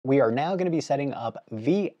We are now going to be setting up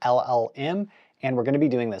vLLM, and we're going to be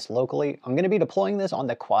doing this locally. I'm going to be deploying this on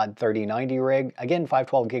the Quad 3090 rig. Again,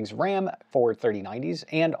 512 gigs RAM for 3090s.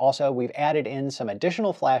 And also we've added in some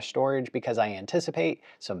additional flash storage because I anticipate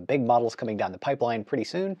some big models coming down the pipeline pretty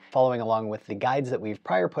soon. Following along with the guides that we've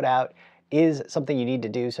prior put out is something you need to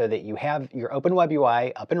do so that you have your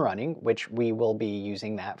OpenWEBUI up and running, which we will be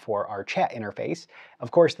using that for our chat interface.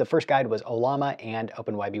 Of course, the first guide was Ollama and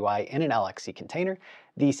OpenWEBUI in an LXC container.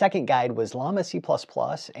 The second guide was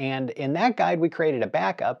Llama.cpp, and in that guide we created a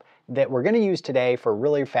backup that we're going to use today for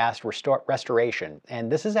really fast restoration. And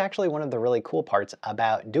this is actually one of the really cool parts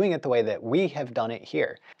about doing it the way that we have done it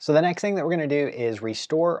here. So the next thing that we're going to do is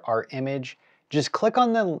restore our image. Just click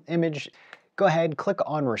on the image. Go ahead, click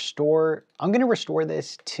on restore. I'm gonna restore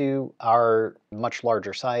this to our much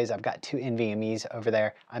larger size. I've got two NVMEs over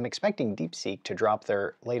there. I'm expecting DeepSeek to drop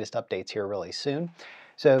their latest updates here really soon.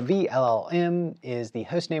 So vLLM is the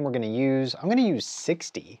host name we're gonna use. I'm gonna use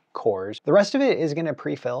 60 cores. The rest of it is gonna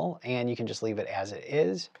pre-fill and you can just leave it as it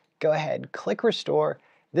is. Go ahead, click restore.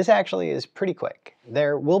 This actually is pretty quick.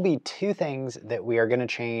 There will be two things that we are gonna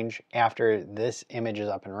change after this image is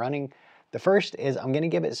up and running. The first is I'm going to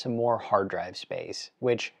give it some more hard drive space,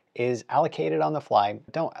 which is allocated on the fly.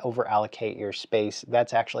 Don't over allocate your space.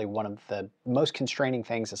 That's actually one of the most constraining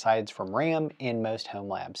things aside from RAM in most home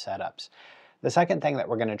lab setups. The second thing that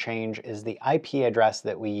we're going to change is the IP address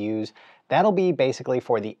that we use. That'll be basically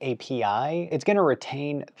for the API. It's going to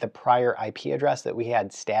retain the prior IP address that we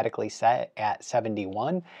had statically set at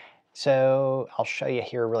 71. So I'll show you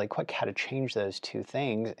here really quick how to change those two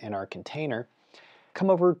things in our container. Come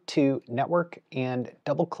over to network and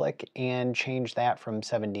double click and change that from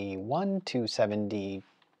 71 to 72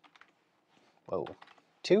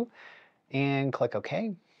 and click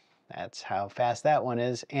OK. That's how fast that one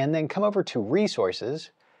is. And then come over to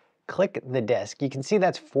resources, click the disk. You can see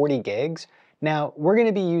that's 40 gigs. Now we're going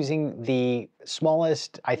to be using the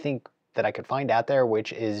smallest, I think, that I could find out there,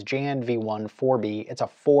 which is Jan V1 4B. It's a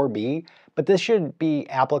 4B, but this should be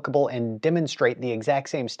applicable and demonstrate the exact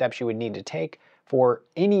same steps you would need to take for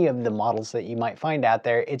any of the models that you might find out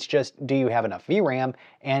there. It's just, do you have enough VRAM?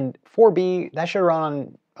 And 4B, that should run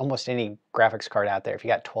on almost any graphics card out there. If you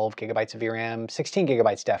got 12 gigabytes of VRAM, 16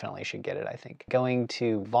 gigabytes definitely should get it, I think. Going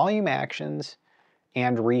to volume actions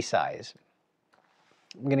and resize.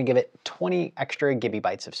 I'm gonna give it 20 extra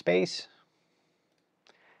gigabytes of space,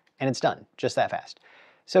 and it's done, just that fast.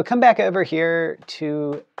 So come back over here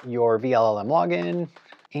to your vLLM login,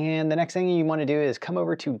 and the next thing you want to do is come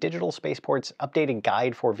over to Digital Spaceport's updated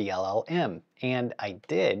guide for vLLM. And I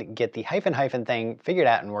did get the hyphen thing figured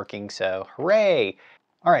out and working, so hooray!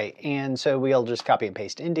 All right, and so we'll just copy and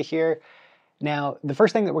paste into here. Now, the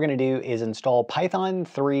first thing that we're going to do is install Python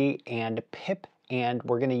 3 and pip, and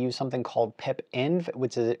we're going to use something called pipenv,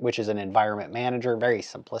 which is an environment manager, very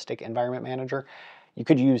simplistic environment manager. You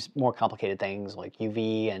could use more complicated things like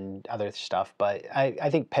UV and other stuff, but I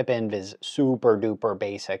think pipenv is super duper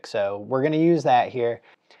basic, so we're going to use that here.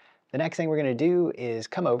 The next thing we're going to do is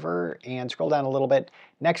come over and scroll down a little bit.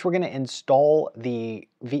 Next, we're going to install the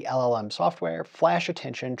vLLM software, Flash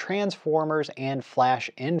Attention, Transformers, and Flash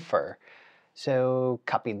Infer. So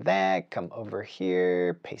copy that, come over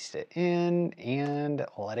here, paste it in, and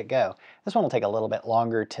let it go. This one will take a little bit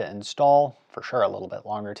longer to install, for sure a little bit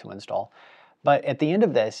longer to install. But at the end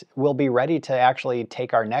of this, we'll be ready to actually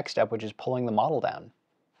take our next step, which is pulling the model down.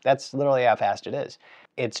 That's literally how fast it is.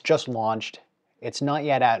 It's just launched. It's not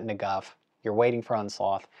yet out in the Gulf. You're waiting for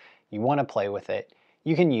unsloth. You want to play with it.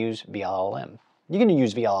 You can use vLLM. You can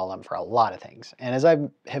use vLLM for a lot of things. And as I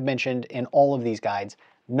have mentioned in all of these guides,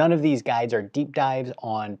 none of these guides are deep dives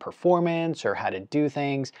on performance or how to do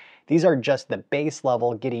things. These are just the base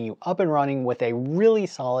level, getting you up and running with a really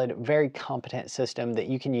solid, very competent system that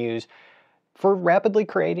you can use for rapidly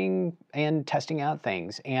creating and testing out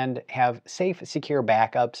things and have safe, secure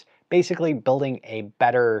backups. Basically, building a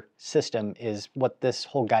better system is what this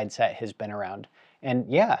whole guide set has been around. And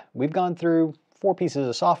yeah, we've gone through 4 pieces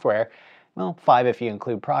of software, well, 5 if you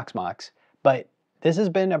include Proxmox, but this has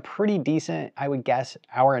been a pretty decent, I would guess,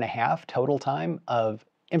 hour and a half total time of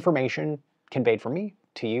information conveyed from me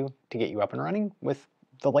to you to get you up and running with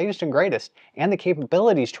the latest and greatest and the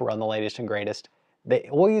capabilities to run the latest and greatest. The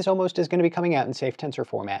always almost is going to be coming out in safe tensor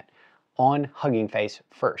format on Hugging Face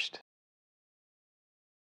first.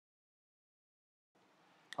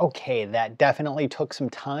 Okay, that definitely took some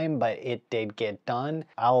time, but it did get done.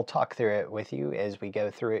 I'll talk through it with you as we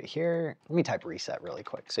go through it here. Let me type reset really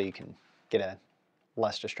quick so you can get a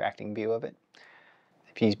less distracting view of it.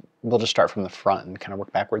 We'll just start from the front and kind of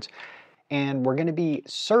work backwards. And we're going to be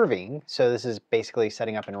serving, so this is basically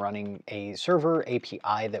setting up and running a server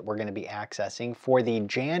API that we're going to be accessing for the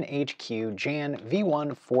Jan HQ Jan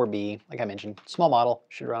V1 4B. Like I mentioned, small model,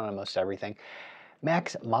 should run on most everything.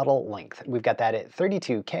 Max model length, we've got that at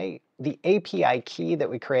 32K. The API key that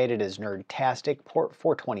we created is nerdtastic, port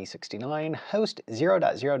 42069, host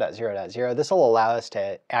 0.0.0.0. This will allow us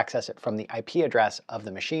to access it from the IP address of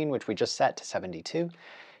the machine, which we just set to 72.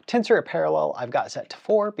 Tensor at parallel, I've got set to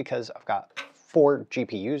 4 because I've got 4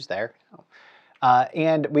 GPUs there.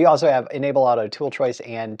 And we also have enable auto tool choice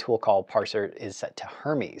and tool call parser is set to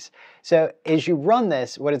Hermes. So as you run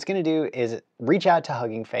this, what it's going to do is reach out to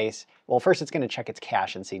Hugging Face. Well, first it's going to check its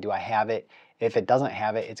cache and see, do I have it? If it doesn't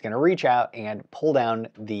have it, it's going to reach out and pull down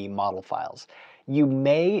the model files. You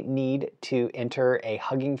may need to enter a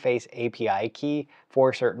Hugging Face API key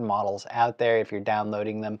for certain models out there if you're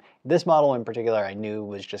downloading them. This model in particular I knew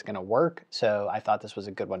was just going to work, so I thought this was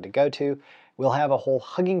a good one to go to. We'll have a whole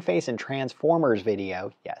Hugging Face and Transformers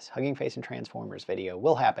video. Yes, Hugging Face and Transformers video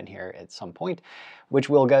will happen here at some point, which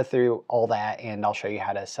we'll go through all that, and I'll show you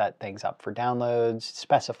how to set things up for downloads,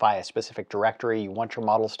 specify a specific directory you want your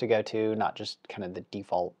models to go to, not just kind of the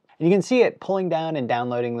default. And you can see it pulling down and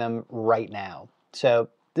downloading them right now. So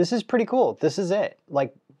this is pretty cool. This is it.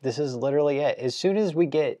 Like, this is literally it. As soon as we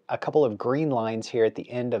get a couple of green lines here at the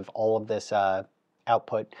end of all of this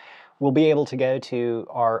output, we'll be able to go to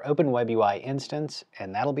our OpenWEBUI instance,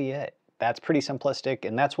 and that'll be it. That's pretty simplistic,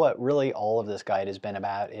 and that's what really all of this guide has been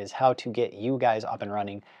about, is how to get you guys up and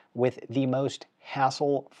running with the most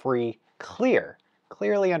hassle-free,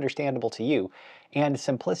 clearly understandable to you, and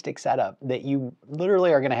simplistic setup that you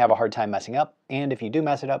literally are going to have a hard time messing up. And if you do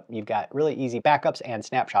mess it up, you've got really easy backups and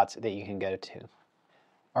snapshots that you can go to.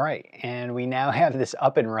 All right, and we now have this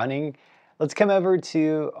up and running. Let's come over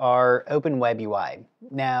to our OpenWEBUI.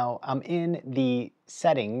 Now, I'm in the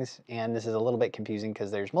settings, and this is a little bit confusing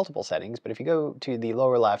because there's multiple settings, but if you go to the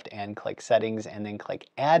lower left and click settings and then click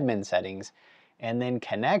admin settings and then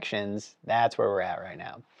connections, that's where we're at right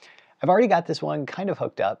now. I've already got this one kind of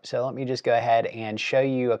hooked up, so let me just go ahead and show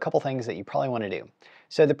you a couple things that you probably want to do.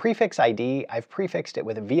 So the prefix ID, I've prefixed it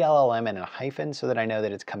with a vLLM and a hyphen so that I know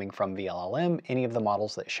that it's coming from vLLM, any of the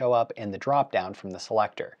models that show up in the dropdown from the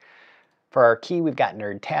selector. For our key, we've got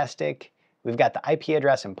nerdtastic, we've got the IP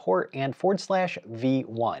address and port, and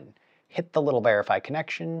 /v1. Hit the little verify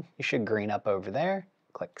connection, you should green up over there,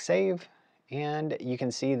 click save, and you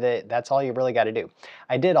can see that that's all you really got to do.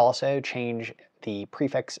 I did also change the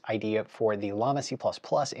prefix ID for the Llama.c++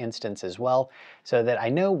 instance as well, so that I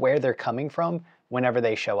know where they're coming from whenever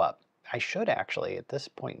they show up. I should actually, at this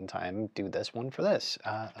point in time, do this one for this.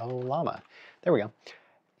 Ollama. There we go.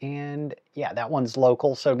 And yeah, that one's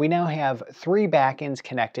local. So we now have 3 backends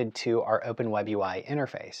connected to our OpenWEBUI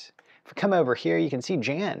interface. If we come over here, you can see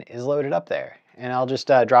Jan is loaded up there. And I'll just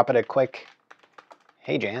drop it a quick,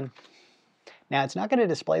 hey Jan. Now it's not going to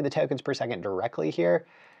display the tokens per second directly here,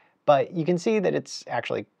 but you can see that it's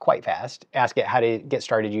actually quite fast. Ask it how to get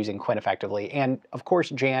started using Quinn effectively. And of course,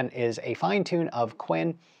 Jan is a fine tune of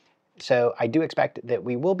Quinn. So I do expect that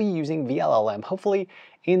we will be using vLLM, hopefully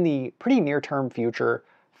in the pretty near-term future,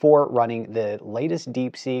 for running the latest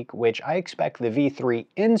DeepSeek, which I expect the V3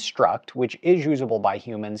 Instruct, which is usable by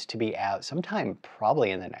humans, to be out sometime probably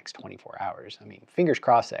in the next 24 hours. I mean, fingers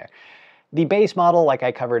crossed there. The base model, like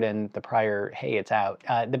I covered in the prior, hey, it's out,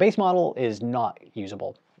 the base model is not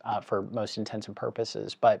usable for most intents and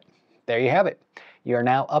purposes, but there you have it. You are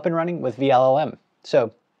now up and running with vLLM.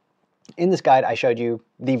 So in this guide, I showed you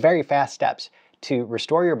the very fast steps to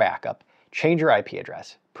restore your backup, change your IP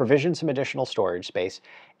address, provision some additional storage space,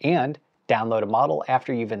 and download a model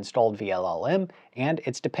after you've installed vLLM and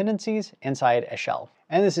its dependencies inside a shell.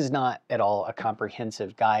 And this is not at all a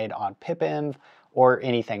comprehensive guide on pipenv or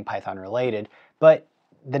anything Python related, but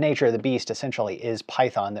the nature of the beast essentially is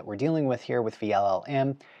Python that we're dealing with here with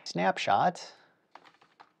vLLM. Snapshot,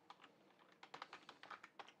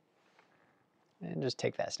 and just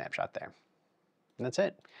take that snapshot there. And that's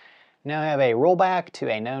it. Now I have a rollback to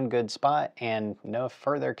a known good spot and no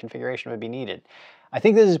further configuration would be needed. I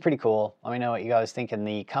think this is pretty cool. Let me know what you guys think in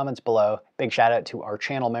the comments below. Big shout out to our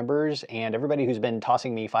channel members and everybody who's been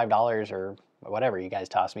tossing me $5 or whatever you guys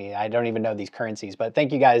toss me. I don't even know these currencies, but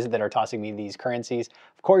thank you guys that are tossing me these currencies.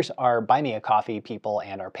 Of course, our Buy Me a Coffee people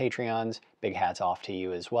and our Patreons, big hats off to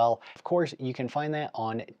you as well. Of course, you can find that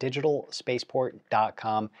on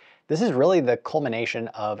digitalspaceport.com. This is really the culmination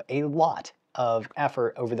of a lot of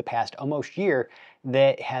effort over the past almost year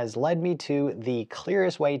that has led me to the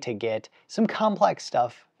clearest way to get some complex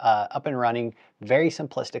stuff up and running very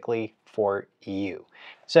simplistically for you.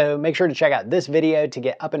 So make sure to check out this video to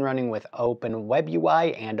get up and running with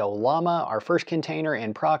OpenWEBUI and Ollama, our first container,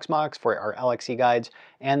 and Proxmox for our LXC guides,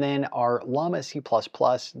 and then our Llama.c++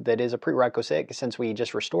 that is a prerequisite since we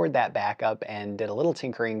just restored that backup and did a little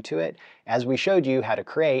tinkering to it as we showed you how to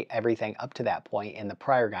create everything up to that point in the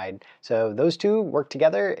prior guide. So those two work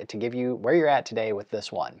together to give you where you're at today with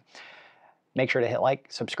this one. Make sure to hit like,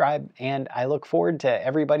 subscribe, and I look forward to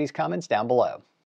everybody's comments down below.